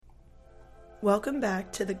Welcome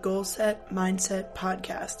back to the Goal Set Mindset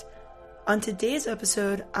Podcast. On today's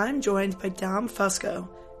episode, I'm joined by Dom Fusco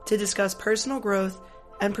to discuss personal growth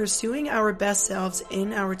and pursuing our best selves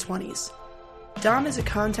in our 20s. Dom is a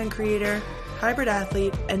content creator, hybrid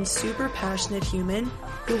athlete, and super passionate human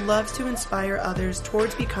who loves to inspire others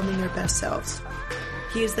towards becoming their best selves.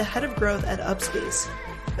 He is the head of growth at Upspace,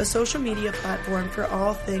 a social media platform for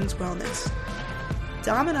all things wellness.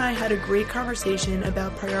 Dom and I had a great conversation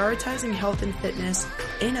about prioritizing health and fitness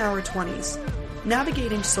in our 20s,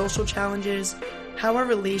 navigating social challenges, how our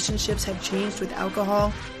relationships have changed with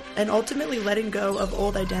alcohol, and ultimately letting go of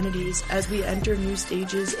old identities as we enter new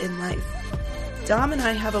stages in life. Dom and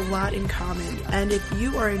I have a lot in common, and if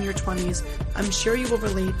you are in your 20s, I'm sure you will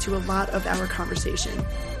relate to a lot of our conversation.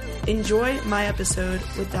 Enjoy my episode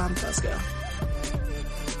with Dom Fusco.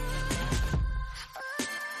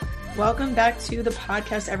 Welcome back to the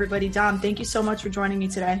podcast, everybody. Dom, thank you so much for joining me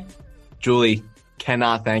today. Julie,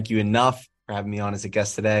 cannot thank you enough for having me on as a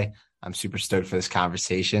guest today. I'm super stoked for this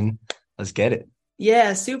conversation. Let's get it.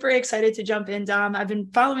 Yeah, super excited to jump in, Dom. I've been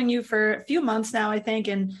following you for a few months now, I think,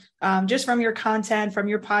 and just from your content, from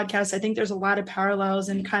your podcast, I think there's a lot of parallels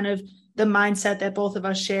and kind of the mindset that both of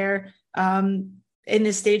us share in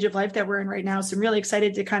this stage of life that we're in right now. So I'm really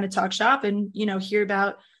excited to kind of talk shop and, hear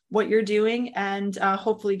about what you're doing and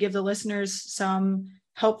hopefully give the listeners some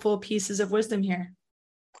helpful pieces of wisdom here.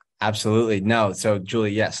 Absolutely. No. So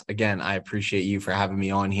Julie, yes, again, I appreciate you for having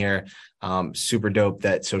me on here. Super dope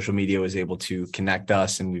that social media was able to connect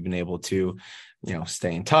us and we've been able to,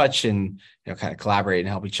 stay in touch and, kind of collaborate and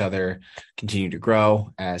help each other continue to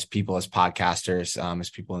grow as people, as podcasters, as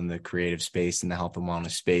people in the creative space and the health and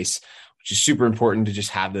wellness space, which is super important to just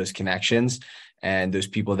have those connections and those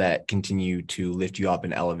people that continue to lift you up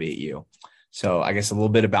and elevate you. So I guess a little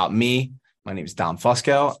bit about me. My name is Dom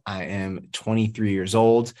Fusco. I am 23 years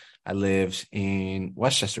old. I live in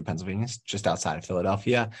Westchester, Pennsylvania, just outside of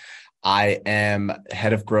Philadelphia. I am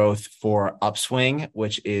head of growth for Upswing,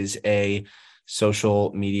 which is a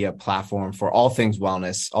social media platform for all things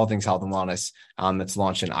wellness, all things health and wellness, that's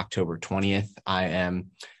launched on October 20th. I am,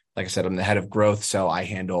 like I said, I'm the head of growth. So I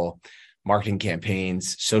handle marketing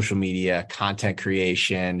campaigns, social media, content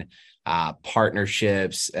creation,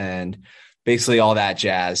 partnerships, and basically all that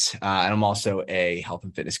jazz. And I'm also a health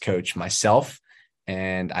and fitness coach myself.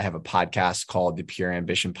 And I have a podcast called the Pure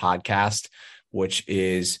Ambition Podcast, which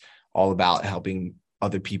is all about helping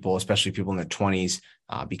other people, especially people in their 20s,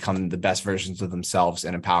 become the best versions of themselves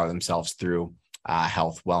and empower themselves through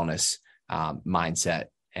health, wellness, mindset,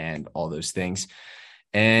 and all those things.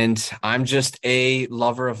 And I'm just a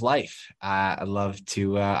lover of life. I love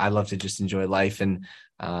to just enjoy life. And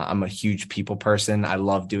I'm a huge people person. I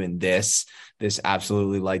love doing this. This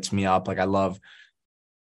absolutely lights me up. Like I love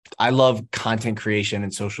content creation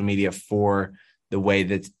and social media for the way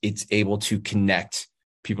that it's able to connect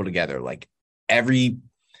people together. Like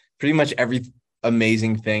pretty much every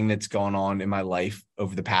amazing thing that's gone on in my life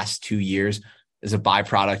over the past 2 years is a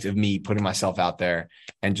byproduct of me putting myself out there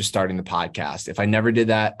and just starting the podcast. If I never did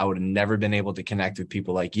that, I would have never been able to connect with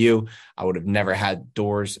people like you. I would have never had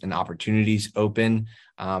doors and opportunities open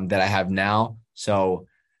that I have now. So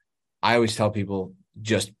I always tell people,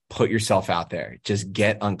 just put yourself out there, just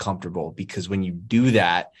get uncomfortable, because when you do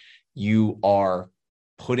that, you are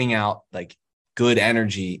putting out like good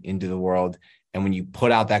energy into the world. And when you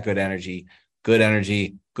put out that good energy, good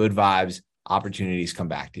vibes, opportunities come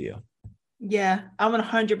back to you. Yeah, I'm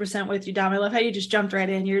 100% with you, Dom. I love how you just jumped right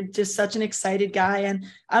in. You're just such an excited guy. And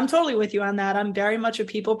I'm totally with you on that. I'm very much a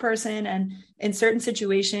people person. And in certain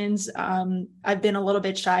situations, I've been a little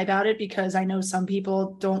bit shy about it because I know some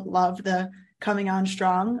people don't love the coming on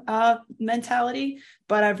strong mentality,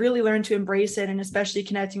 but I've really learned to embrace it. And especially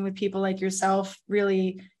connecting with people like yourself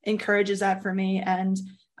really encourages that for me. And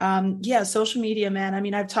social media, man. I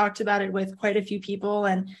mean, I've talked about it with quite a few people,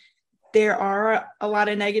 and there are a lot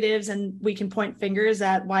of negatives and we can point fingers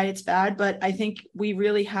at why it's bad, but I think we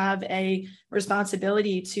really have a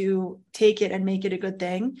responsibility to take it and make it a good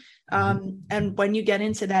thing. And when you get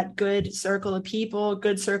into that good circle of people,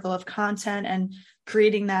 good circle of content, and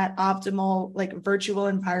creating that optimal, like virtual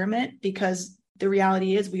environment, because the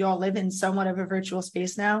reality is we all live in somewhat of a virtual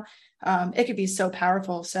space now. It could be so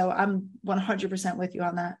powerful. So I'm 100% with you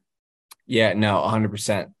on that. Yeah, no,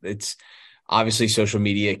 100%. It's obviously social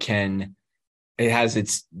media it has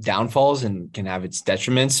its downfalls and can have its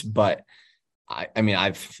detriments, but I mean,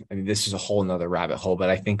 this is a whole nother rabbit hole, but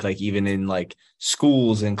I think like even in like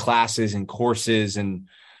schools and classes and courses and,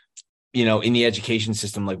 in the education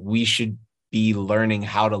system, like we should be learning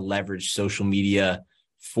how to leverage social media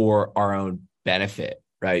for our own benefit,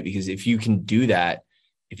 right? Because if you can do that,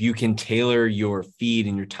 if you can tailor your feed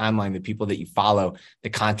and your timeline, the people that you follow, the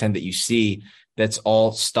content that you see, that's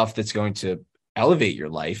all stuff that's going to elevate your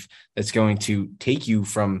life, that's going to take you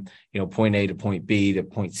from, point A to point B to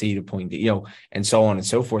point C to point D, and so on and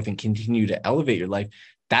so forth, and continue to elevate your life.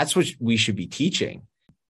 That's what we should be teaching.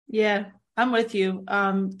 Yeah, I'm with you.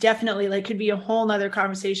 Definitely, like, could be a whole nother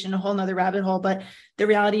conversation, a whole nother rabbit hole, but the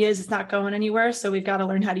reality is it's not going anywhere. So we've got to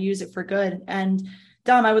learn how to use it for good. And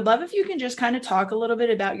Dom, I would love if you can just kind of talk a little bit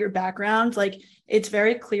about your background. Like, it's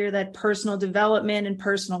very clear that personal development and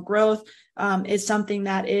personal growth is something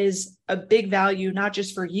that is a big value, not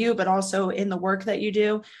just for you, but also in the work that you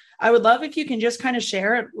do. I would love if you can just kind of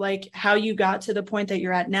share like how you got to the point that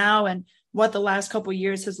you're at now and what the last couple of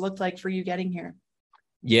years has looked like for you getting here.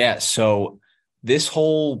 Yeah. So this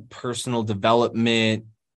whole personal development,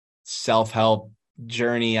 self-help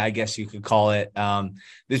journey, I guess you could call it,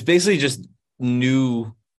 there's basically just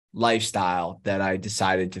new lifestyle that I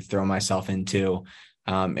decided to throw myself into,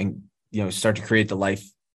 and, start to create the life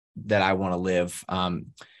that I want to live.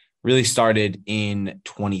 Really started in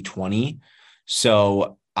 2020.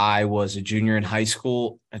 So I was a junior in high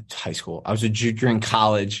school. I was a junior in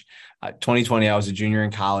college. 2020, I was a junior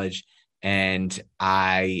in college, and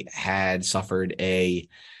I had suffered a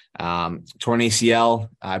torn ACL.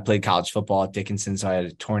 I played college football at Dickinson, so I had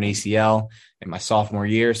a torn ACL in my sophomore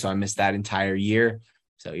year. So I missed that entire year.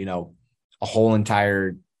 So, a whole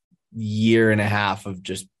entire year and a half of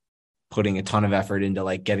just putting a ton of effort into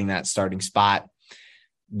like getting that starting spot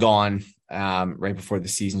gone right before the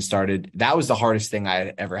season started. That was the hardest thing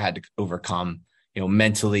I ever had to overcome,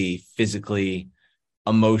 mentally, physically,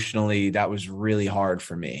 emotionally. That was really hard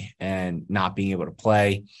for me, and not being able to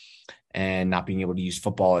play and not being able to use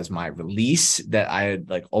football as my release that I had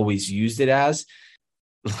like always used it as.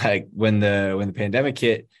 Like when the pandemic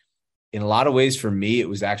hit, in a lot of ways for me, it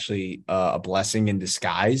was actually a blessing in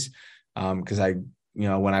disguise. Because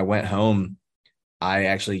when I went home, I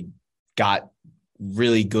actually got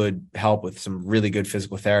really good help with some really good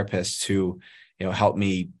physical therapists who, helped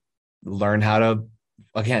me learn how to,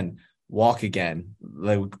 again, walk again,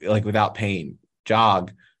 like without pain,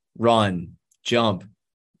 jog, run, jump,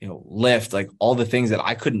 lift, like all the things that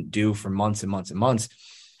I couldn't do for months and months and months.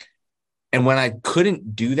 And when I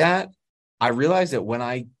couldn't do that, I realized that when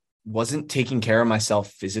I wasn't taking care of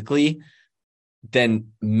myself physically, then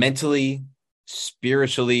mentally,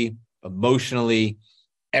 spiritually, emotionally,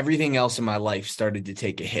 everything else in my life started to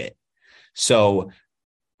take a hit. So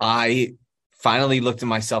I finally looked at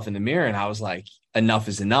myself in the mirror and I was like, enough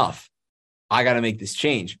is enough. I got to make this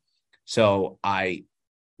change. So I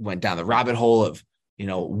went down the rabbit hole of,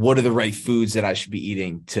 what are the right foods that I should be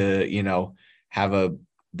eating to, have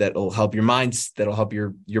that'll help your minds, that'll help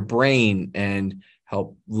your brain and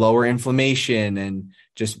help lower inflammation and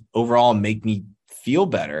just overall make me feel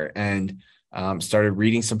better. And started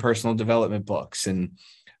reading some personal development books. And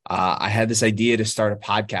I had this idea to start a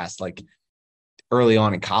podcast like early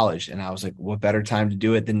on in college. And I was like, what better time to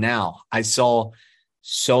do it than now? The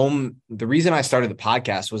reason I started the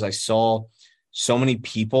podcast was I saw so many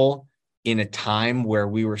people in a time where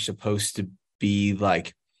we were supposed to be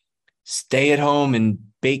like, stay at home and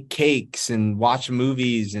bake cakes and watch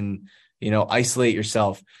movies and, isolate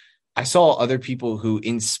yourself. I saw other people who,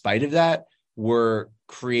 in spite of that, were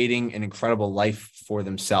creating an incredible life for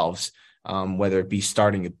themselves, whether it be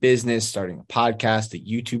starting a business, starting a podcast, a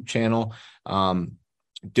YouTube channel,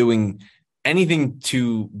 doing anything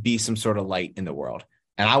to be some sort of light in the world.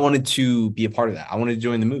 And I wanted to be a part of that. I wanted to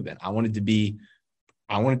join the movement. I wanted to be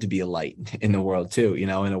a light in the world too, in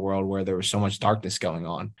a world where there was so much darkness going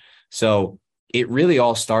on. So it really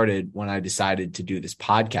all started when I decided to do this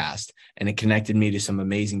podcast, and it connected me to some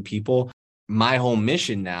amazing people. My whole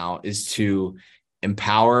mission now is to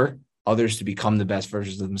empower others to become the best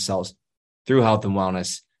versions of themselves through health and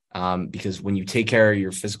wellness. Because when you take care of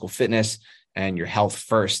your physical fitness and your health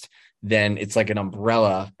first, then it's like an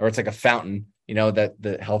umbrella, or it's like a fountain, that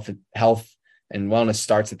the health and wellness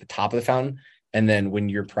starts at the top of the fountain. And then when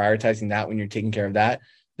you're prioritizing that, when you're taking care of that,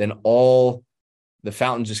 then all the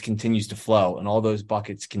fountain just continues to flow and all those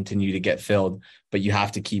buckets continue to get filled, but you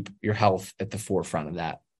have to keep your health at the forefront of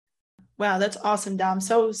that. Wow, that's awesome, Dom.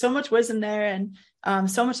 So much wisdom there, and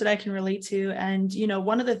so much that I can relate to. And,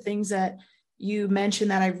 one of the things that you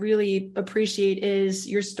mentioned that I really appreciate is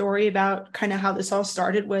your story about kind of how this all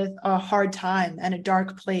started with a hard time and a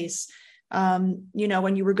dark place. When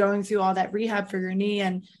you were going through all that rehab for your knee,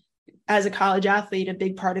 and as a college athlete, a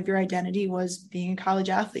big part of your identity was being a college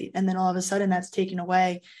athlete. And then all of a sudden that's taken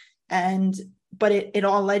away. But it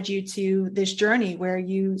all led you to this journey where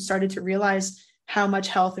you started to realize how much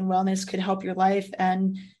health and wellness could help your life.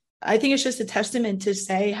 And I think it's just a testament to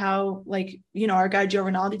say how, like, our guy Joe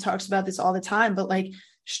Rinaldi talks about this all the time, but like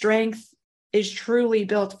strength is truly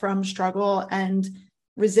built from struggle, and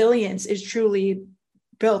resilience is truly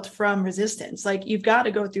built from resistance. Like, you've got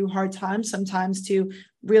to go through hard times sometimes to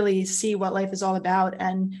really see what life is all about.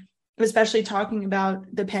 And especially talking about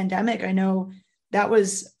the pandemic, I know that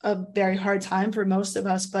was a very hard time for most of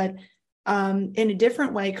us, but in a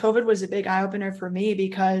different way, COVID was a big eye opener for me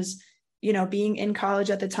because, being in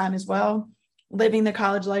college at the time as well, living the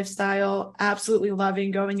college lifestyle, absolutely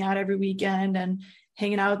loving going out every weekend and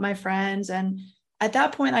hanging out with my friends. And at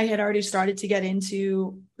that point, I had already started to get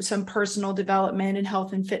into some personal development and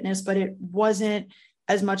health and fitness, but it wasn't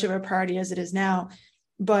as much of a priority as it is now.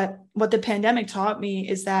 But what the pandemic taught me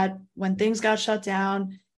is that when things got shut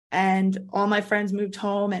down and all my friends moved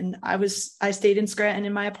home, and I stayed in Scranton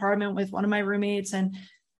in my apartment with one of my roommates, and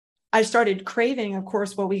I started craving, of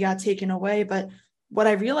course, what we got taken away. But what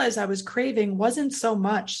I realized I was craving wasn't so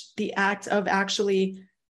much the act of actually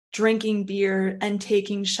drinking beer and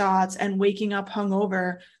taking shots and waking up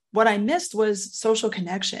hungover. What I missed was social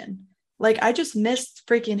connection. Like, I just missed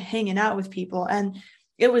freaking hanging out with people. And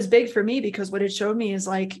it was big for me because what it showed me is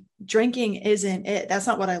like, drinking isn't it. That's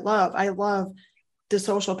not what I love. I love the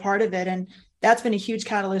social part of it. And that's been a huge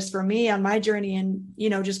catalyst for me on my journey, and,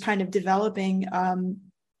 just kind of developing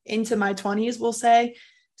into my 20s, we'll say.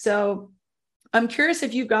 So I'm curious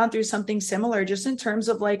if you've gone through something similar, just in terms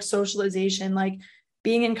of like socialization, like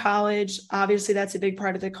being in college. Obviously, that's a big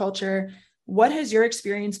part of the culture. What has your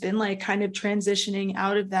experience been like, kind of transitioning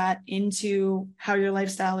out of that into how your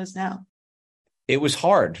lifestyle is now? It was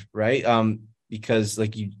hard, right? Because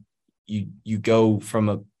like you go from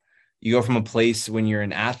a place when you're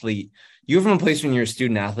an athlete, you go from a place when you're a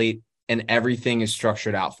student athlete, and everything is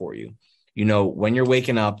structured out for you. When you're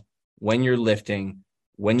waking up, when you're lifting,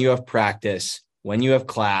 when you have practice, when you have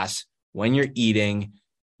class, when you're eating,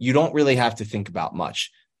 you don't really have to think about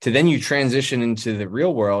much. To then you transition into the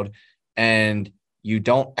real world, and you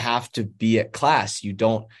don't have to be at class. You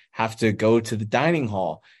don't have to go to the dining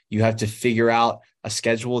hall. You have to figure out a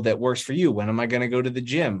schedule that works for you. When am I going to go to the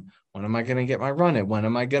gym? When am I going to get my run in? When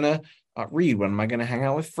am I going to read? When am I going to hang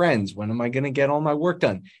out with friends? When am I going to get all my work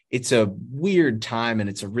done? It's a weird time, and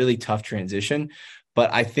it's a really tough transition.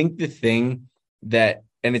 But I think the thing that,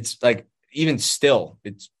 and it's like, even still,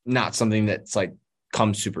 it's not something that's like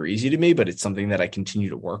comes super easy to me, but it's something that I continue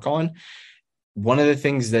to work on. One of the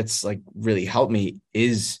things that's like really helped me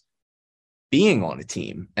is being on a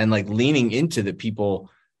team and like leaning into the people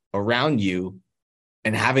around you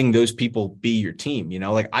and having those people be your team.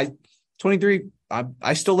 Like 23,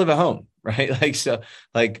 I still live at home, right? Like, so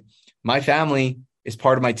like my family is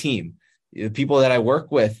part of my team. The people that I work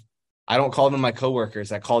with, I don't call them my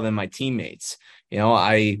coworkers. I call them my teammates.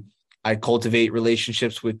 I cultivate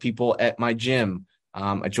relationships with people at my gym.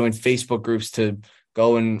 I joined Facebook groups to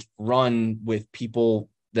go and run with people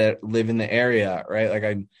that live in the area, right? Like,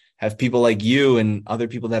 I have people like you and other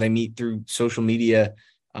people that I meet through social media,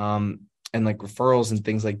 and like referrals and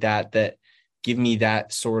things like that, that give me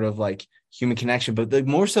that sort of like human connection. But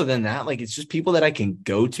more so than that, like, it's just people that I can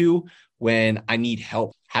go to when I need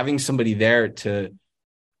help. Having somebody there to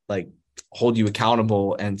like hold you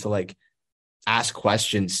accountable and to like ask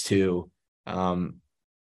questions to, and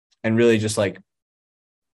really just like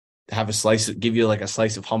give you like a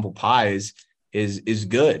slice of humble pie is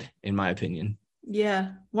good, in my opinion.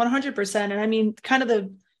 Yeah, 100%. And I mean, kind of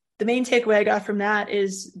the main takeaway I got from that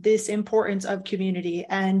is this importance of community.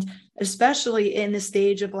 And especially in the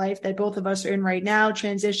stage of life that both of us are in right now,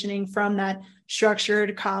 transitioning from that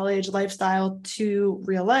structured college lifestyle to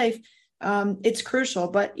real life, it's crucial.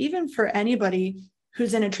 But even for anybody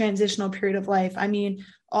who's in a transitional period of life, I mean,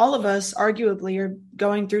 all of us arguably are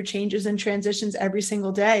going through changes and transitions every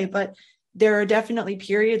single day, but there are definitely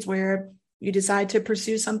periods where you decide to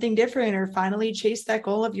pursue something different or finally chase that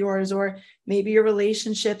goal of yours, or maybe your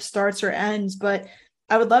relationship starts or ends. But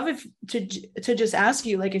I would love to just ask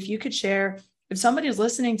you, like, if you could share, if somebody is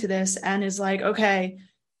listening to this and is like, okay,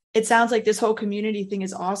 it sounds like this whole community thing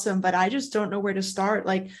is awesome, but I just don't know where to start.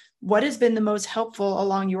 Like, what has been the most helpful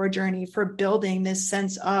along your journey for building this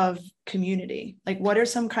sense of community? Like, what are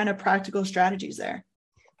some kind of practical strategies there?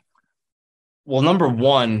 Well, number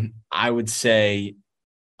one, I would say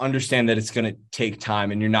understand that it's going to take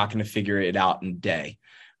time and you're not going to figure it out in a day.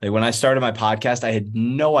 Like, when I started my podcast, I had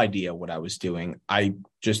no idea what I was doing. I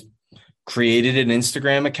just created an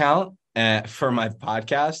Instagram account for my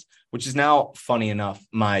podcast, which is now, funny enough,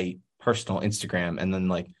 my personal Instagram. And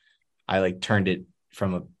then I turned it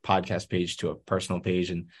from a podcast page to a personal page,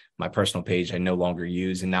 and my personal page I no longer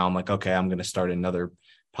use. And now I'm like, okay, I'm going to start another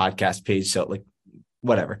podcast page. So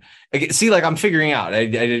whatever. See, like I'm figuring out. I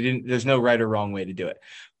didn't. There's no right or wrong way to do it,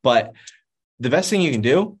 but the best thing you can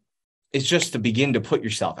do is just to begin to put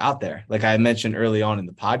yourself out there. Like I mentioned early on in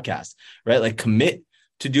the podcast, right? Like commit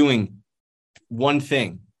to doing one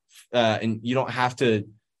thing, and you don't have to,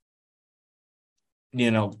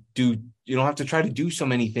 you don't have to try to do so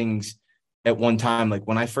many things at one time. Like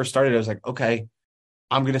when I first started, I was like, okay,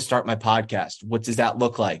 I'm going to start my podcast. What does that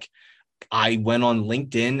look like? I went on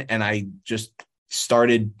LinkedIn and I just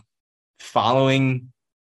started following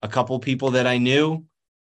a couple people that I knew,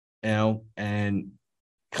 and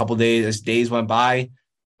a couple days, as days went by,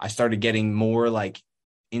 I started getting more like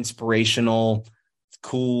inspirational,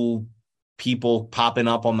 cool people popping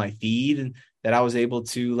up on my feed, and that I was able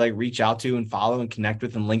to like reach out to and follow and connect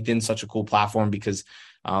with. And LinkedIn's such a cool platform because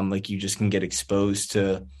like you just can get exposed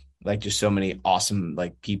to like just so many awesome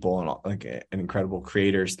like people and like incredible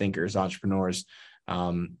creators, thinkers, entrepreneurs,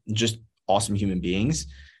 just awesome human beings.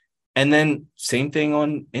 And then same thing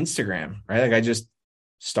on Instagram, right? Like I just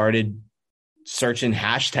started searching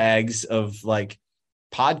hashtags of like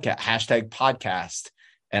 #podcast,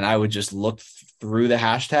 and I would just look through the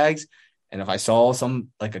hashtags. And if I saw some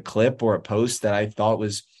like a clip or a post that I thought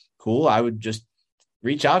was cool, I would just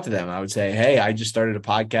reach out to them. I would say, hey, I just started a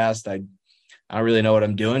podcast. I don't really know what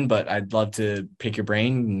I'm doing, but I'd love to pick your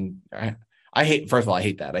brain. And I hate, first of all, I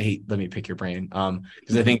hate that. I hate, let me pick your brain.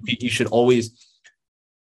 Because I think you should always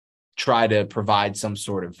try to provide some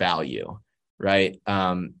sort of value. Right.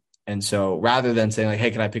 And so rather than saying like,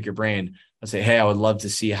 hey, can I pick your brain? I'll say, hey, I would love to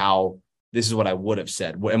see how this is what I would have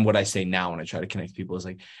said. And what I say now when I try to connect people is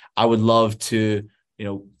like, I would love to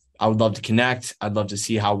connect. I'd love to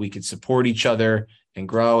see how we could support each other and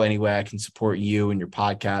grow. Any way I can support you and your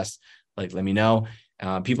podcast, like, let me know.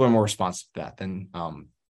 People are more responsive to that than,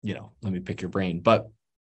 let me pick your brain, but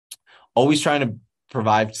always trying to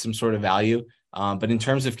provide some sort of value. But in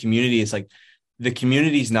terms of community, it's like the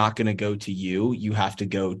community is not going to go to you. You have to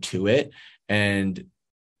go to it. And,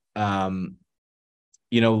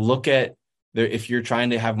 look at if you're trying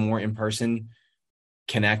to have more in-person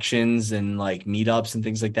connections and like meetups and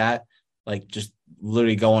things like that, like just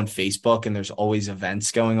literally go on Facebook and there's always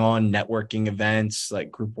events going on, networking events,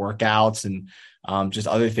 like group workouts and just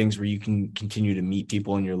other things where you can continue to meet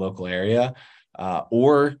people in your local area.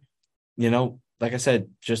 Or, like I said,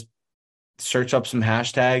 just search up some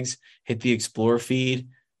hashtags, hit the explore feed,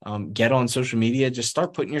 get on social media, just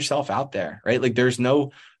start putting yourself out there, right? Like there's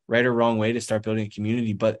no right or wrong way to start building a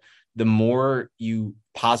community, but the more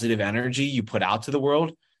positive energy you put out to the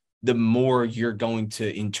world, the more you're going to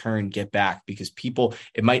in turn get back, because people,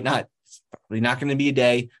 it might not, probably not going to be a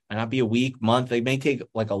day, might not be a week, month. It may take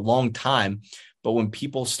like a long time, but when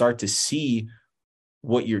people start to see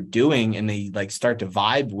what you're doing and they like start to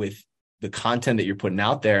vibe with the content that you're putting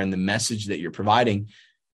out there and the message that you're providing,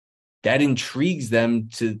 that intrigues them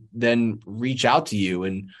to then reach out to you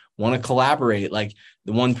and want to collaborate. Like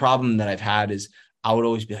the one problem that I've had is I would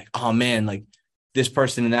always be like, oh man, like this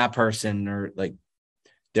person and that person, or like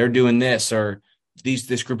they're doing this, or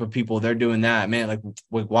this group of people, they're doing that, man. Like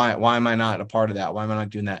why am I not a part of that? Why am I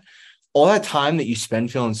not doing that? All that time that you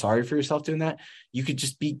spend feeling sorry for yourself doing that, you could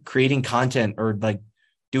just be creating content or like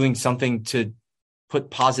doing something to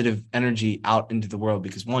put positive energy out into the world,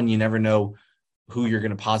 because one, you never know who you're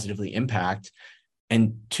going to positively impact.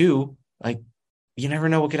 And two, like you never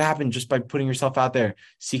know what could happen just by putting yourself out there,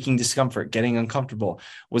 seeking discomfort, getting uncomfortable.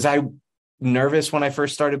 Was I nervous when I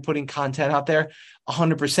first started putting content out there?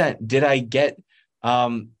 100%. Did I get,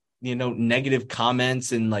 negative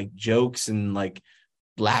comments and like jokes and like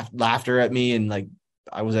laughter at me and like,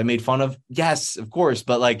 I made fun of? Yes, of course.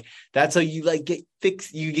 But like, that's how you like get thick,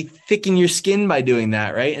 you get thick in your skin by doing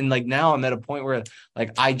that. Right. And like, now I'm at a point where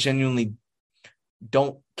like, I genuinely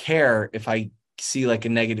don't care if I see like a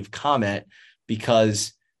negative comment,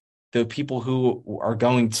 because the people who are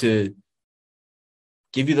going to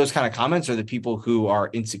give you those kind of comments are the people who are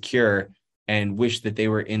insecure and wish that they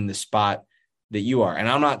were in the spot that you are. And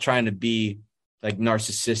I'm not trying to be like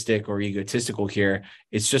narcissistic or egotistical here.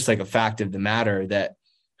 It's just like a fact of the matter that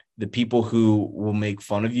the people who will make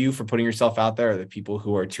fun of you for putting yourself out there are the people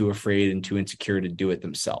who are too afraid and too insecure to do it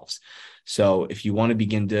themselves. So if you want to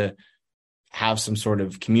begin to have some sort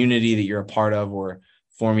of community that you're a part of, or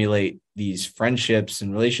formulate these friendships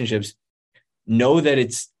and relationships, know that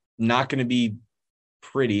it's not going to be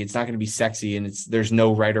pretty. It's not going to be sexy, and there's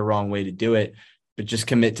no right or wrong way to do it, but just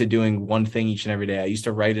commit to doing one thing each and every day. I used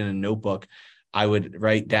to write in a notebook. I would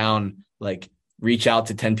write down, like, reach out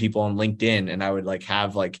to 10 people on LinkedIn, and I would like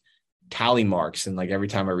have like tally marks. And like every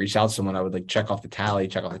time I reach out to someone, I would like check off the tally,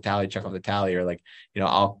 or like,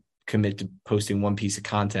 I'll commit to posting one piece of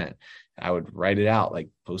content. I would write it out, like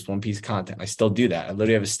post one piece of content. I still do that. I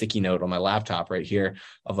literally have a sticky note on my laptop right here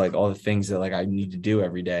of like all the things that like I need to do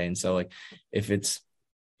every day. And so like, if it's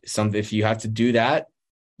something, if you have to do that,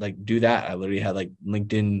 like do that. I literally had like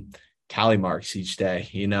LinkedIn tally marks each day,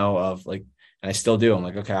 of like, and I still do. I'm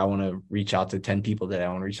like, okay, I want to reach out to 10 people today. I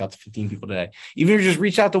want to reach out to 15 people today. Even if you just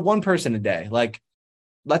reach out to one person a day, like,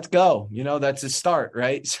 let's go, that's a start.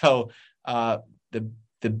 Right. So,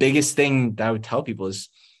 the biggest thing that I would tell people is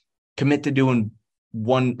commit to doing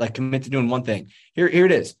one thing. Here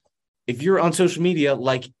it is. If you're on social media,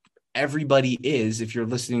 like everybody is, if you're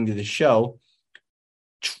listening to the show,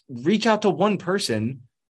 reach out to one person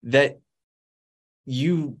that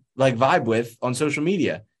you like vibe with on social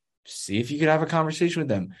media. See if you could have a conversation with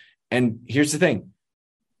them. And here's the thing.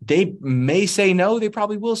 They may say no. They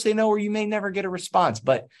probably will say no, or you may never get a response,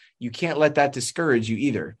 but you can't let that discourage you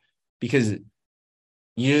either, because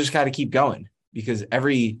you just got to keep going, because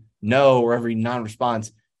every no or every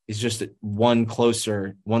non-response is just one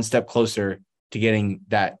step closer to getting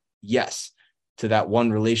that yes, to that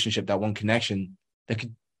one relationship, that one connection that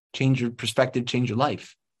could change your perspective, change your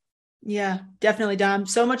life. Yeah, definitely, Dom.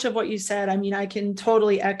 So much of what you said, I mean, I can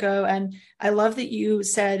totally echo. And I love that you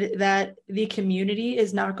said that the community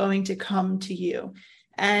is not going to come to you.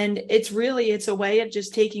 And it's a way of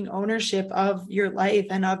just taking ownership of your life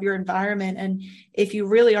and of your environment. And if you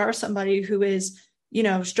really are somebody who is,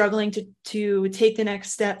 struggling to take the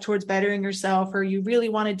next step towards bettering yourself, or you really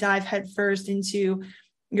want to dive headfirst into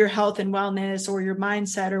your health and wellness or your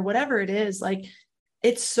mindset or whatever it is, like,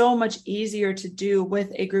 it's so much easier to do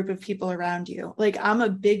with a group of people around you. Like, I'm a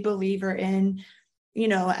big believer in,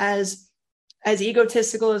 as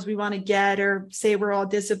egotistical as we want to get, or say we're all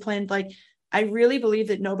disciplined, like, I really believe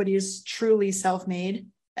that nobody is truly self-made.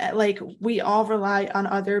 Like, we all rely on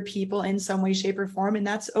other people in some way, shape, or form, and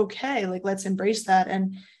that's okay. Like, let's embrace that.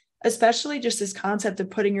 And especially just this concept of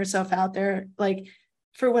putting yourself out there, like,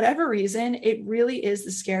 for whatever reason, it really is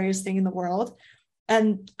the scariest thing in the world.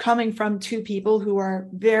 And coming from two people who are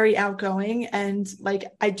very outgoing, and like,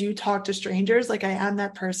 I do talk to strangers, like I am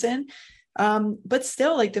that person. But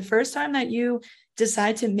still, like, the first time that you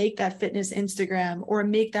decide to make that fitness Instagram, or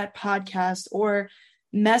make that podcast, or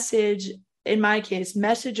in my case,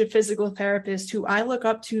 message a physical therapist who I look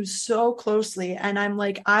up to so closely, and I'm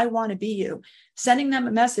like, I want to be you, sending them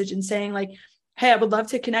a message and saying like, hey, I would love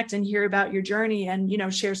to connect and hear about your journey and,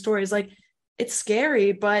 share stories. Like, it's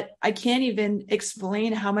scary, but I can't even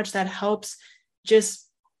explain how much that helps just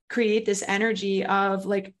create this energy of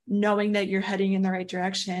like knowing that you're heading in the right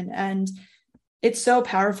direction. And it's so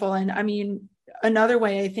powerful. And I mean, another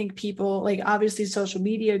way I think people, like, obviously social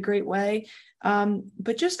media, a great way,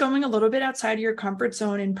 but just going a little bit outside of your comfort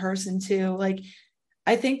zone in person too. Like,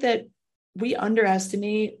 I think that we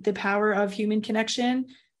underestimate the power of human connection.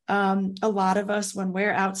 A lot of us, when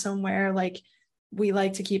we're out somewhere, like, we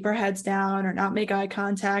like to keep our heads down or not make eye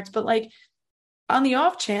contact, but like, on the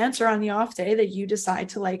off chance or on the off day that you decide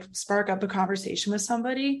to like spark up a conversation with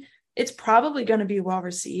somebody, it's probably going to be well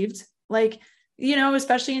received. Like,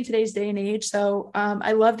 especially in today's day and age. So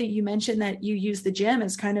I love that you mentioned that you use the gym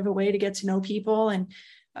as kind of a way to get to know people. And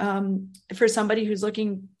for somebody who's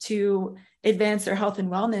looking to advance their health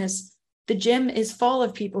and wellness, the gym is full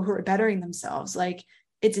of people who are bettering themselves. Like,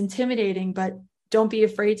 it's intimidating, but don't be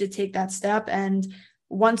afraid to take that step. And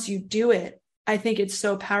once you do it, I think it's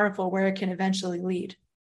so powerful where it can eventually lead.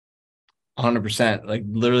 100%. Like,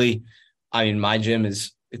 literally, I mean, my gym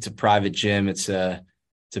it's a private gym. It's a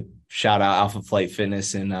shout out Alpha Flight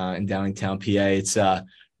Fitness in Downingtown, PA. It's a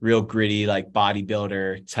real gritty, like,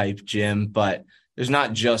 bodybuilder type gym, but there's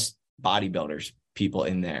not just bodybuilders, people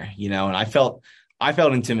in there, and I felt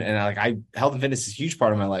intimidated, and health and fitness is a huge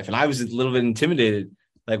part of my life. And I was a little bit intimidated,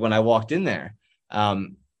 like, when I walked in there.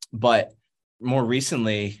 But more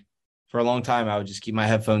recently, for a long time, I would just keep my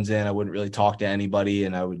headphones in. I wouldn't really talk to anybody,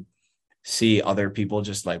 and I would see other people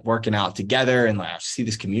just like working out together, and like, I see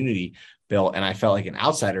this community built, and I felt like an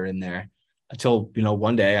outsider in there until,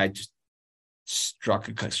 one day I just struck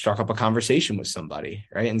up a conversation with somebody.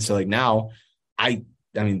 Right. And so like now I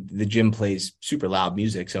mean, the gym plays super loud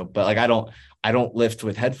music. So, but like, I don't lift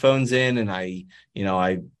with headphones in, and I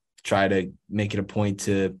try to make it a point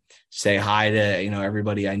to say hi to,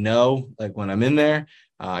 everybody I know, like, when I'm in there.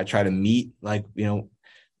 I try to meet, like,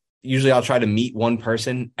 usually I'll try to meet one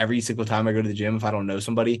person every single time I go to the gym. If I don't know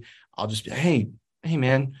somebody, I'll just be like, hey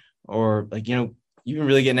man, or like, you've been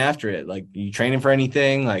really getting after it. Like, you training for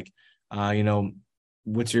anything? Like,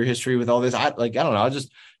 what's your history with all this? I don't know. I'll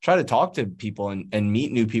just try to talk to people and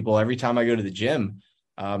meet new people every time I go to the gym.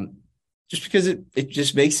 Just because it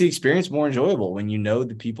just makes the experience more enjoyable when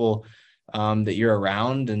the people that you're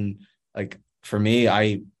around. And like for me,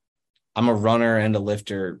 I'm a runner and a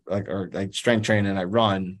lifter, like strength train and I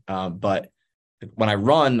run. But when I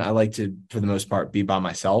run, I like to, for the most part, be by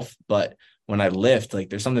myself. But when I lift, like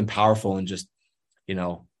there's something powerful in just, you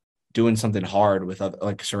know, doing something hard with other,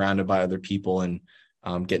 like surrounded by other people and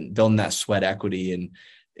building that sweat equity. And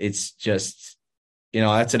it's just,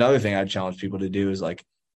 that's another thing I challenge people to do is like,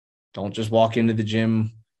 don't just walk into the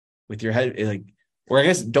gym with your head like, or I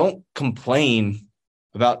guess don't complain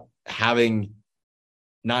about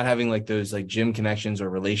not having like those like gym connections or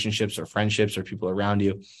relationships or friendships or people around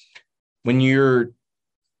you when you're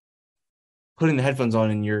putting the headphones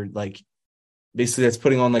on and you're like, basically that's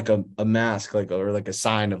putting on like a mask, like, or like a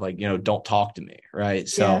sign of like, don't talk to me. Right.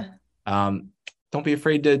 So, don't be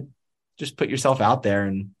afraid to just put yourself out there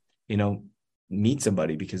and, meet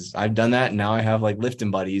somebody, because I've done that. And now I have like lifting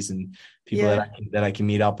buddies and people that I can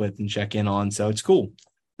meet up with and check in on. So it's cool.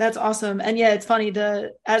 That's awesome. And yeah, it's funny.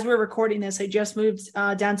 As we're recording this, I just moved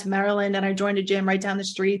down to Maryland and I joined a gym right down the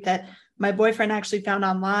street that my boyfriend actually found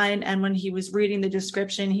online. And when he was reading the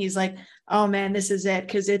description, he's like, oh man, this is it.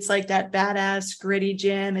 Cause it's like that badass gritty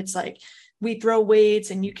gym. It's like we throw weights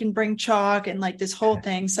and you can bring chalk and like this whole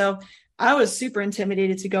thing. So I was super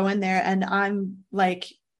intimidated to go in there, and I'm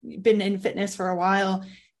like been in fitness for a while.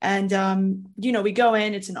 And, we go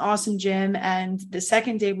in, it's an awesome gym. And the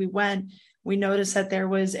second day we went, we noticed that there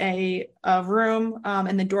was a room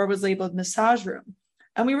and the door was labeled massage room.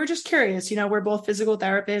 And we were just curious, we're both physical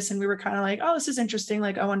therapists and we were kind of like, oh, this is interesting.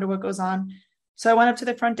 Like, I wonder what goes on. So I went up to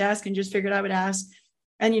the front desk and just figured I would ask.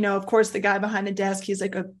 And, of course, the guy behind the desk, he's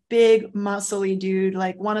like a big muscly dude,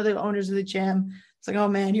 like one of the owners of the gym. It's like, oh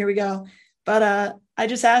man, here we go. But I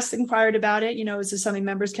just inquired about it. Is this something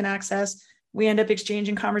members can access? We end up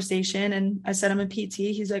exchanging conversation and I said, I'm a PT.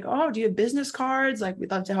 He's like, oh, do you have business cards? Like,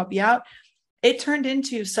 we'd love to help you out. It turned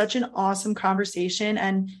into such an awesome conversation.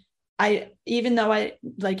 And even though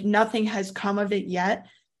nothing has come of it yet,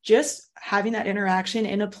 just having that interaction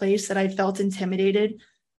in a place that I felt intimidated,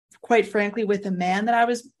 quite frankly, with a man that I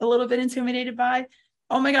was a little bit intimidated by.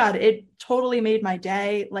 Oh my God, it totally made my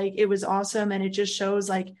day. Like, it was awesome. And it just shows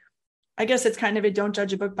I guess it's kind of a don't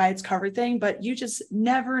judge a book by its cover thing, but you just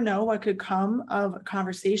never know what could come of a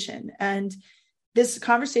conversation. And this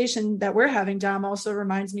conversation that we're having, Dom, also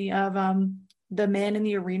reminds me of the man in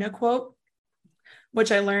the arena quote,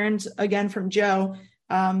 which I learned again from Joe.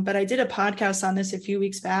 But I did a podcast on this a few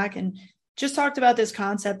weeks back and just talked about this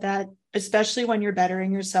concept that, especially when you're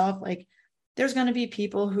bettering yourself, like there's going to be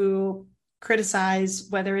people who criticize,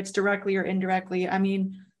 whether it's directly or indirectly. I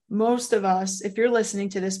mean, most of us, if you're listening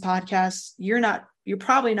to this podcast, you're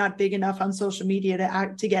probably not big enough on social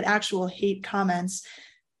media to get actual hate comments,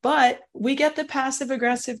 but we get the passive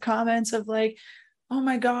aggressive comments of like, oh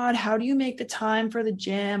my God, how do you make the time for the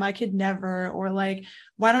gym? I could never. Or like,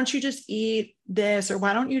 why don't you just eat this? Or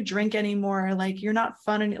why don't you drink anymore? Like, you're not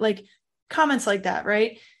fun. And like comments like that.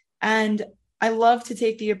 Right. And I love to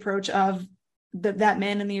take the approach of that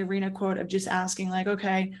man in the arena quote of just asking like,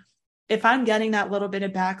 okay, if I'm getting that little bit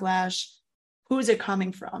of backlash, who is it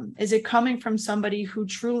coming from? Is it coming from somebody who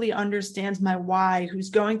truly understands my why, who's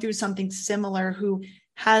going through something similar, who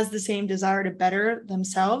has the same desire to better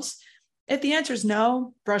themselves? If the answer is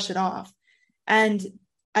no, brush it off. And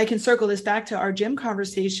I can circle this back to our gym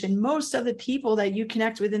conversation. Most of the people that you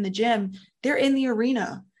connect with in the gym, they're in the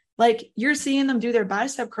arena. Like, you're seeing them do their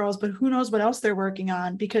bicep curls, but who knows what else they're working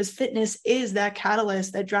on, because fitness is that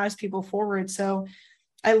catalyst that drives people forward. So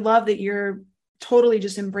I love that you're totally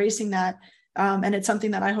just embracing that. And it's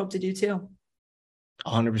something that I hope to do too.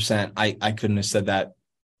 100%. I couldn't have said that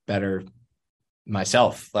better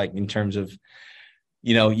myself. Like, in terms of,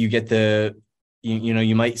 you get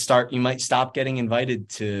you might stop getting invited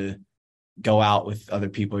to go out with other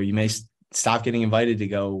people. Or you may stop getting invited to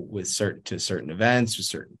go with certain events with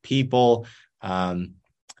certain people. But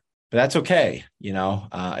that's okay.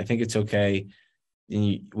 I think it's okay.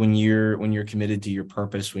 When you're committed to your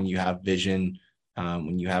purpose, when you have vision,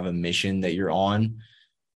 when you have a mission that you're on,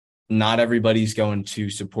 not everybody's going to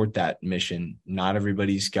support that mission. Not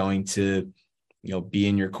everybody's going to, be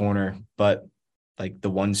in your corner, but like the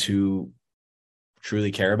ones who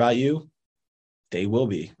truly care about you, they will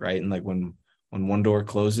be, right. And like when one door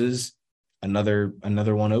closes, another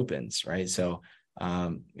one opens, right. So,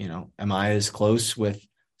 am I as close with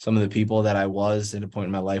some of the people that I was at a point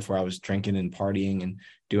in my life where I was drinking and partying and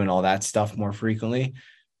doing all that stuff more frequently?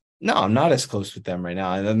 No, I'm not as close with them right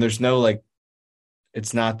now. And then there's no,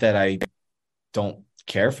 it's not that I don't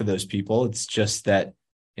care for those people. It's just that,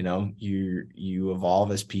 you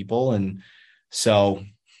evolve as people. And so,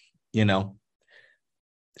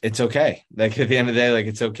 it's okay. Like, at the end of the day, like,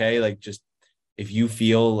 it's okay. Like, just if you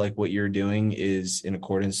feel like what you're doing is in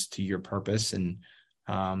accordance to your purpose and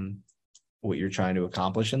what you're trying to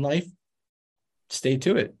accomplish in life, stay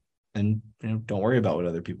to it, and don't worry about what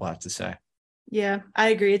other people have to say. Yeah, I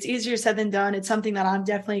agree. It's easier said than done. It's something that I'm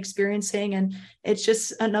definitely experiencing, and it's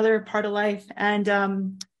just another part of life. And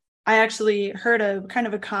I actually heard a kind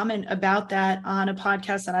of a comment about that on a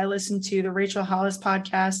podcast that I listened to, the Rachel Hollis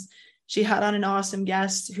podcast. She had on an awesome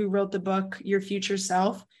guest who wrote the book, Your Future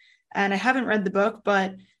Self. And I haven't read the book,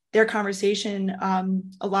 but their conversation,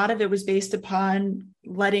 a lot of it was based upon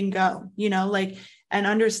letting go, and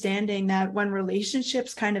understanding that when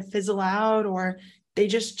relationships kind of fizzle out or they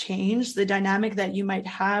just change, the dynamic that you might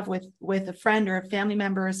have with a friend or a family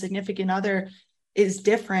member or a significant other is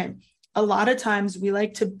different. A lot of times we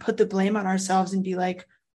like to put the blame on ourselves and be like,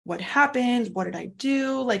 what happened? What did I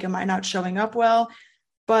do? Like, am I not showing up well?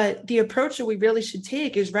 But the approach that we really should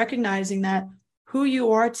take is recognizing that who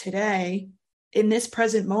you are today in this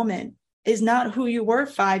present moment is not who you were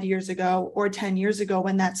 5 years ago or 10 years ago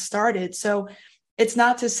when that started. So it's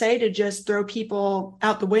not to say to just throw people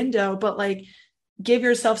out the window, but like, give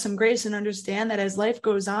yourself some grace and understand that as life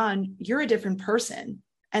goes on, you're a different person,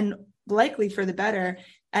 and likely for the better.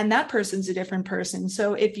 And that person's a different person.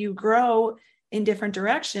 So if you grow in different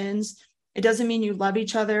directions, it doesn't mean you love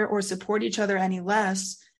each other or support each other any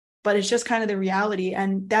less, but it's just kind of the reality.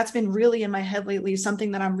 And that's been really in my head lately,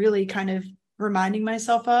 something that I'm really kind of reminding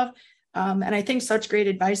myself of. And I think such great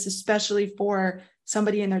advice, especially for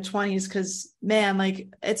somebody in their 20s, because man, like,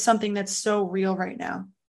 it's something that's so real right now.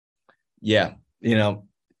 Yeah.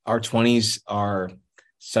 Our 20s are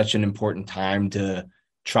such an important time to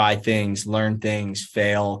try things, learn things,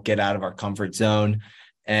 fail, get out of our comfort zone.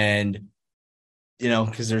 And,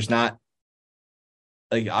 because there's not,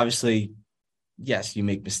 like, obviously, yes, you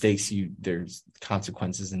make mistakes, there's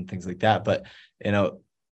consequences and things like that. But,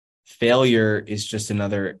 failure is just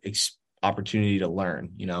another opportunity to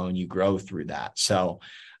learn, and you grow through that. So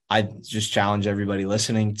I just challenge everybody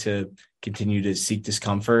listening to continue to seek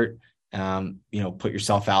discomfort, put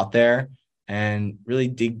yourself out there and really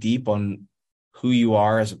dig deep on who you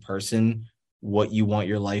are as a person, what you want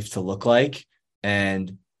your life to look like,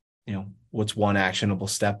 and, what's one actionable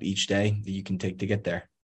step each day that you can take to get there.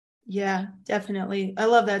 Yeah, definitely. I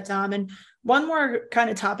love that, Dom. And one more kind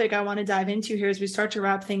of topic I want to dive into here as we start to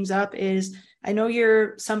wrap things up is, I know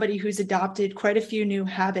you're somebody who's adopted quite a few new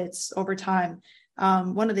habits over time.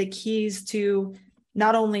 One of the keys to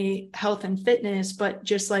not only health and fitness, but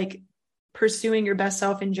just like pursuing your best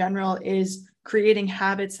self in general is creating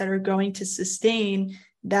habits that are going to sustain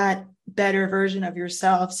that better version of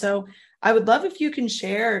yourself. So I would love if you can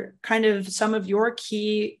share kind of some of your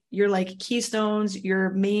keystones,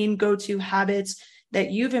 your main go-to habits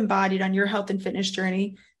that you've embodied on your health and fitness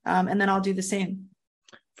journey. And then I'll do the same.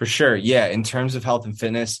 For sure. Yeah. In terms of health and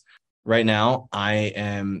fitness, right now I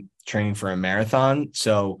am training for a marathon.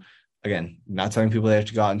 So again, not telling people they have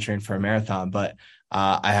to go out and train for a marathon, but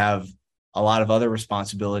I have a lot of other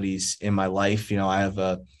responsibilities in my life. I have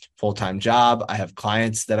a full-time job. I have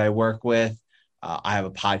clients that I work with. I have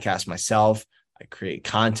a podcast myself. I create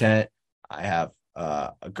content. I have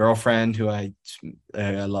a girlfriend who I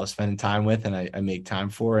love spending time with, and I make time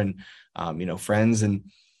for, and friends. And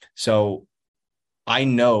so I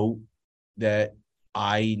know that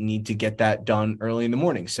I need to get that done early in the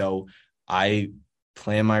morning. So I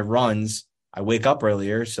plan my runs. I wake up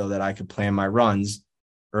earlier so that I could plan my runs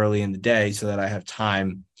early in the day so that I have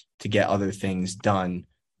time to get the other things done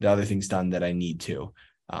that I need to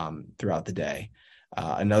throughout the day.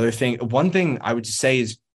 One thing I would say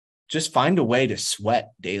is just find a way to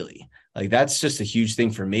sweat daily. Like, that's just a huge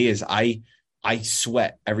thing for me is I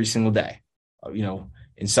sweat every single day,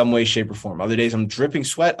 in some way, shape, or form. Other days I'm dripping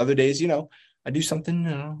sweat. Other days, I do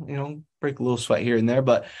something, break a little sweat here and there,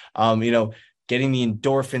 but, getting the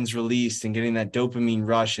endorphins released and getting that dopamine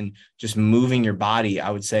rush and just moving your body, I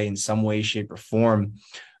would say in some way, shape, or form,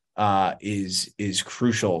 is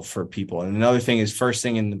crucial for people. And another thing is I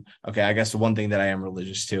guess the one thing that I am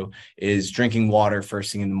religious to is drinking water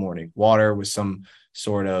first thing in the morning. Water with some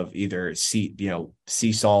sort of either sea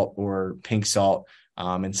salt or pink salt,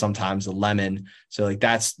 and sometimes a lemon. So like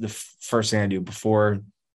that's the first thing I do before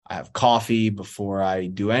I have coffee, before I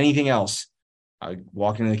do anything else. I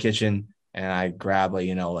walk into the kitchen and I grab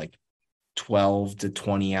like 12 to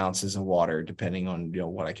 20 ounces of water, depending on,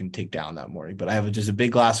 what I can take down that morning. But I have just a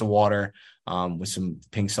big glass of water with some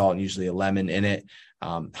pink salt and usually a lemon in it.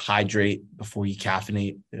 Hydrate before you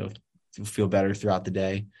caffeinate. You'll feel better throughout the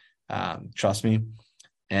day. Trust me.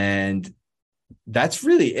 And that's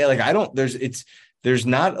really it. Like, there's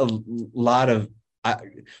not a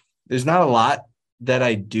lot that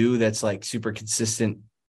I do that's like super consistent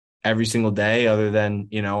every single day, other than,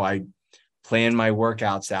 I plan my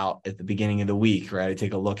workouts out at the beginning of the week, right? I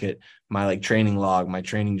take a look at my like training log, my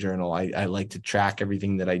training journal. I like to track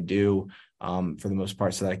everything that I do for the most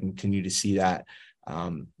part so that I can continue to see that.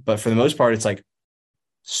 But for the most part, it's like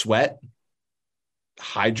sweat,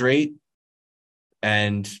 hydrate,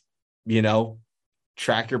 and,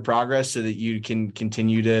 track your progress so that you can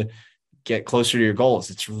continue to get closer to your goals.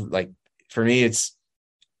 It's like, for me, it's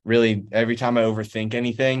really every time I overthink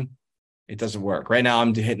anything, it doesn't work. Right now,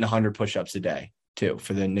 I'm hitting 100 push-ups a day too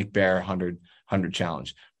for the Nick Bare 100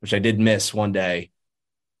 challenge, which I did miss one day.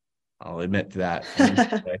 I'll admit to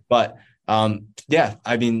that. But yeah,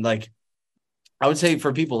 I mean, like, I would say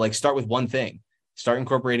for people, like, start with one thing. Start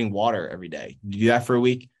incorporating water every day. You do that for a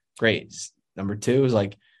week, great. Number 2 is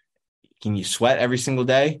like, can you sweat every single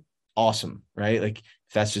day? Awesome, right? Like,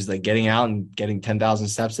 if that's just like getting out and getting 10,000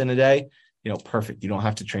 steps in a day, perfect. You don't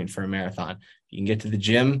have to train for a marathon. You can get to the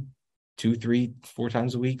gym 2, 3, 4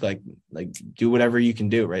 times a week. Like do whatever you can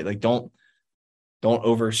do, right? Like, don't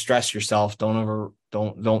over stress yourself. Don't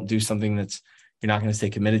do something that's you're not going to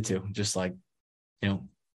stay committed to. Just like,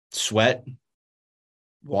 sweat,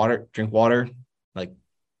 drink water, like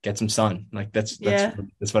get some sun. Like that's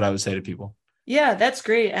what I would say to people. Yeah, that's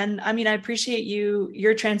great. And I mean, I appreciate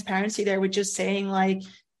your transparency there with just saying like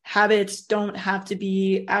habits don't have to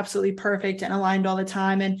be absolutely perfect and aligned all the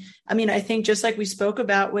time. And I mean, I think just like we spoke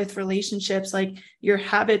about with relationships, like your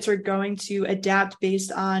habits are going to adapt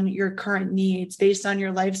based on your current needs, based on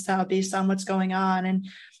your lifestyle, based on what's going on. And,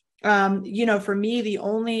 for me, the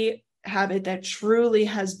only habit that truly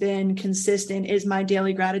has been consistent is my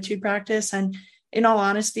daily gratitude practice. And in all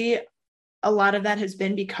honesty, a lot of that has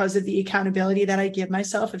been because of the accountability that I give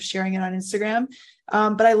myself of sharing it on Instagram.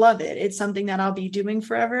 But I love it. It's something that I'll be doing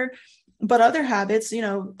forever. But other habits,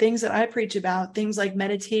 things that I preach about, things like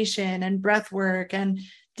meditation and breath work and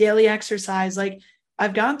daily exercise, like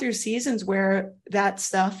I've gone through seasons where that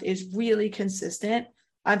stuff is really consistent.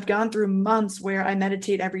 I've gone through months where I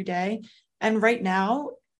meditate every day. And right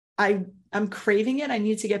now, I'm craving it. I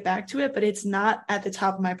need to get back to it, but it's not at the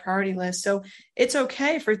top of my priority list. So it's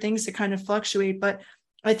okay for things to kind of fluctuate. But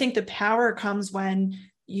I think the power comes when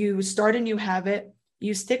you start a new habit,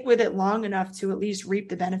 you stick with it long enough to at least reap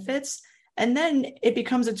the benefits. And then it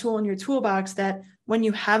becomes a tool in your toolbox that when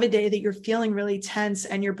you have a day that you're feeling really tense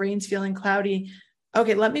and your brain's feeling cloudy,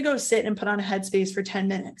 okay, let me go sit and put on a headspace for 10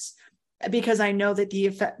 minutes because I know that the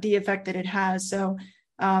effect that it has. So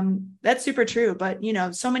that's super true. But,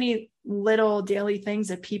 so many little daily things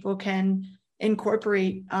that people can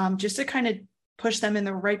incorporate just to kind of push them in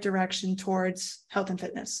the right direction towards health and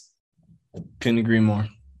fitness. Couldn't agree more.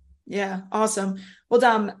 Yeah. Awesome. Well,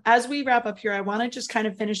 Dom, as we wrap up here, I want to just kind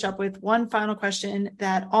of finish up with one final question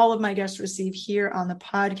that all of my guests receive here on the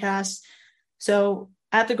podcast. So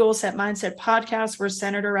at the Goal Set Mindset podcast, we're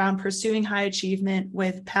centered around pursuing high achievement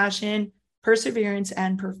with passion, perseverance,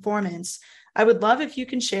 and performance. I would love if you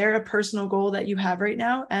can share a personal goal that you have right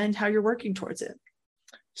now and how you're working towards it.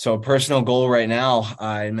 So a personal goal right now,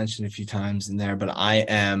 I mentioned a few times in there, but I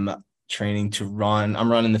am training to run.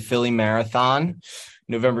 I'm running the Philly Marathon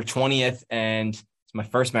November 20th, and it's my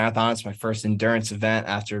first marathon. It's my first endurance event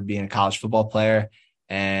after being a college football player.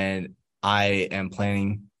 And I am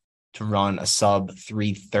planning to run a sub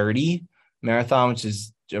 3:30 marathon, which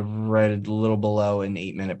is right a little below an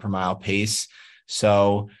 8-minute per mile pace.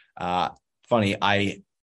 So, funny, I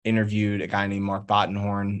interviewed a guy named Mark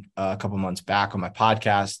Bottenhorn a couple months back on my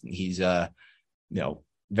podcast. He's a,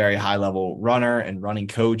 very high level runner and running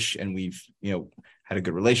coach. And we've, had a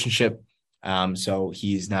good relationship. So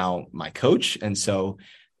he's now my coach. And so,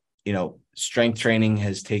 strength training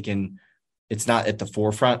has it's not at the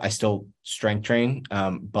forefront. I still strength train.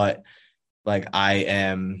 But like, I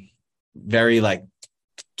am very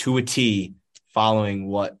to a T following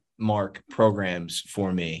what Mark programs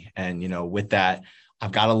for me. And, with that,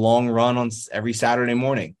 I've got a long run on every Saturday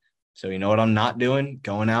morning. So you know what I'm not doing?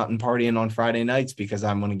 Going out and partying on Friday nights, because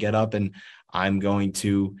I'm going to get up and I'm going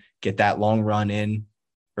to get that long run in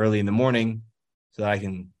early in the morning so that I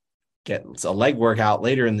can get a leg workout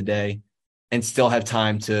later in the day and still have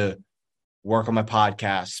time to work on my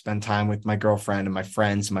podcast, spend time with my girlfriend and my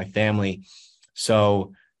friends and my family.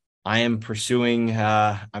 So I am pursuing,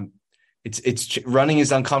 running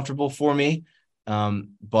is uncomfortable for me.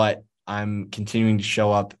 But I'm continuing to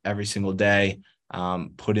show up every single day,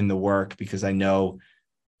 put in the work, because I know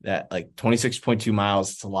that 26.2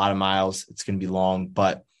 miles, it's a lot of miles. It's going to be long,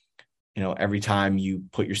 but every time you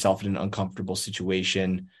put yourself in an uncomfortable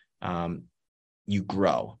situation, you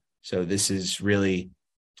grow. So this is really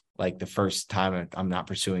like the first time I'm not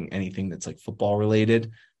pursuing anything that's like football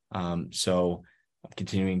related. So I'm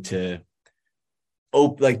continuing to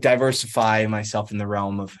diversify myself in the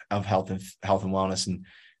realm of health and wellness and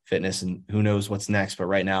fitness, and who knows what's next. But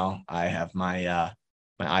right now I have my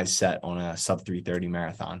eyes set on a sub 3:30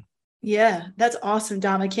 marathon. Yeah, that's awesome,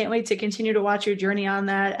 Dom. I can't wait to continue to watch your journey on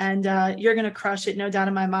that. And you're going to crush it, no doubt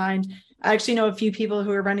in my mind. I actually know a few people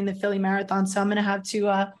who are running the Philly Marathon, so I'm going to have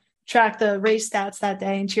to track the race stats that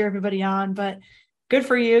day and cheer everybody on. But good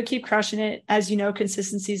for you. Keep crushing it. As you know,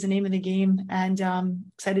 consistency is the name of the game, and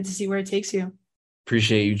excited to see where it takes you.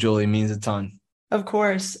 Appreciate you, Julie. It means a ton. Of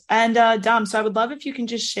course. And Dom, so I would love if you can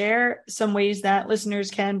just share some ways that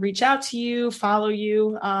listeners can reach out to you, follow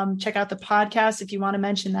you, check out the podcast if you want to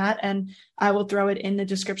mention that, and I will throw it in the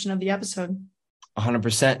description of the episode.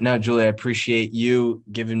 100%. No, Julie, I appreciate you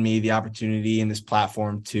giving me the opportunity in this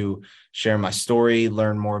platform to share my story,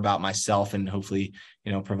 learn more about myself, and hopefully,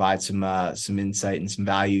 provide some insight and some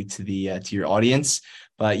value to to your audience.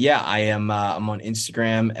 But yeah, I'm on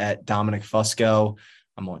Instagram at Dominic Fusco.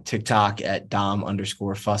 I'm on TikTok at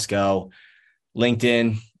Dom_Fusco,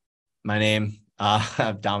 LinkedIn, my name,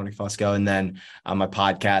 Dominic Fusco. And then my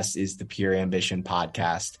podcast is the Pure Ambition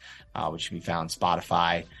Podcast, which can be found on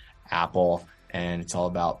Spotify, Apple, and it's all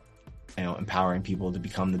about, empowering people to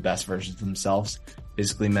become the best versions of themselves,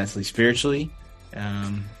 physically, mentally, spiritually.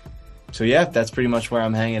 So yeah, that's pretty much where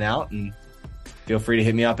I'm hanging out, and feel free to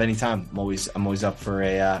hit me up anytime. I'm always up for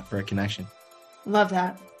a connection. Love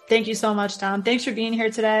that. Thank you so much, Dom. Thanks for being here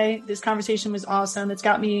today. This conversation was awesome. It's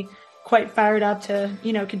got me quite fired up to,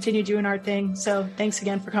 continue doing our thing. So thanks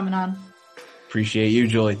again for coming on. Appreciate you,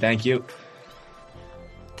 Julie. Thank you.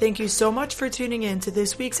 Thank you so much for tuning in to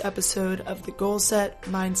this week's episode of the Goal Set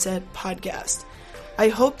Mindset Podcast. I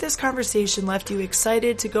hope this conversation left you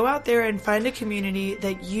excited to go out there and find a community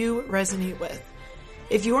that you resonate with.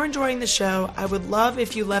 If you're enjoying the show, I would love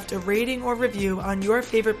if you left a rating or review on your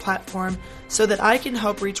favorite platform so that I can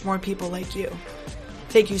help reach more people like you.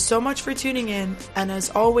 Thank you so much for tuning in, and as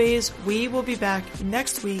always, we will be back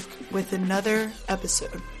next week with another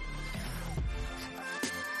episode.